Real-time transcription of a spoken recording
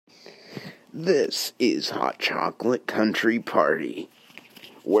This is Hot Chocolate Country Party,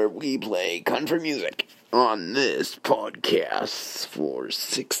 where we play country music on this podcast for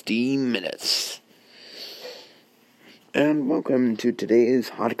 60 minutes. And welcome to today's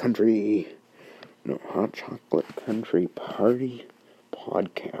Hot Chocolate Country Party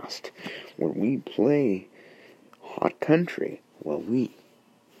podcast, where we play hot country while we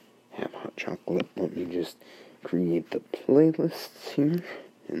have hot chocolate. Let me just create the playlists here,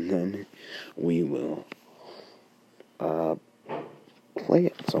 and then we will play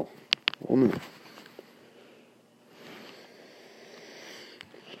it. So we'll move.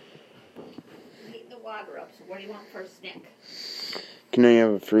 Heat the water up. So what do you want for a snack? Can I have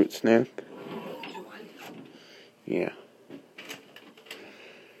a fruit snack? You want? Yeah.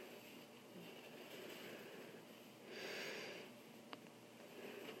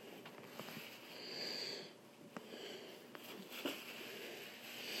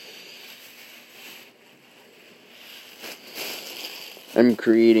 I'm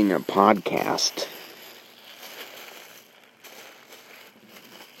creating a podcast.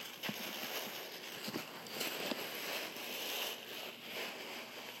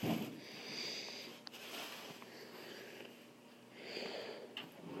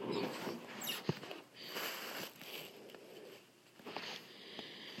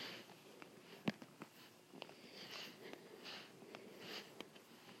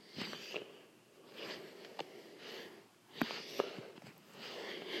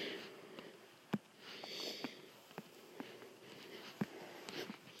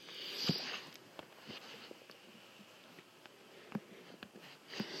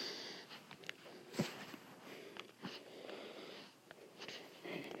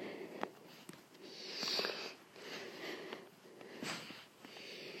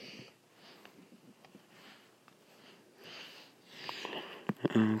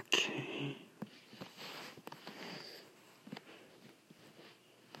 Okay.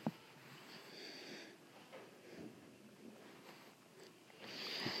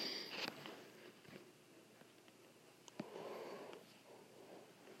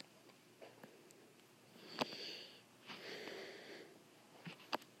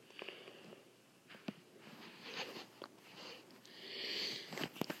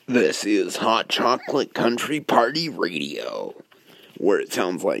 This is Hot Chocolate Country Party Radio, where it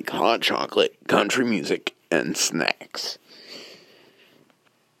sounds like hot chocolate, country music, and snacks.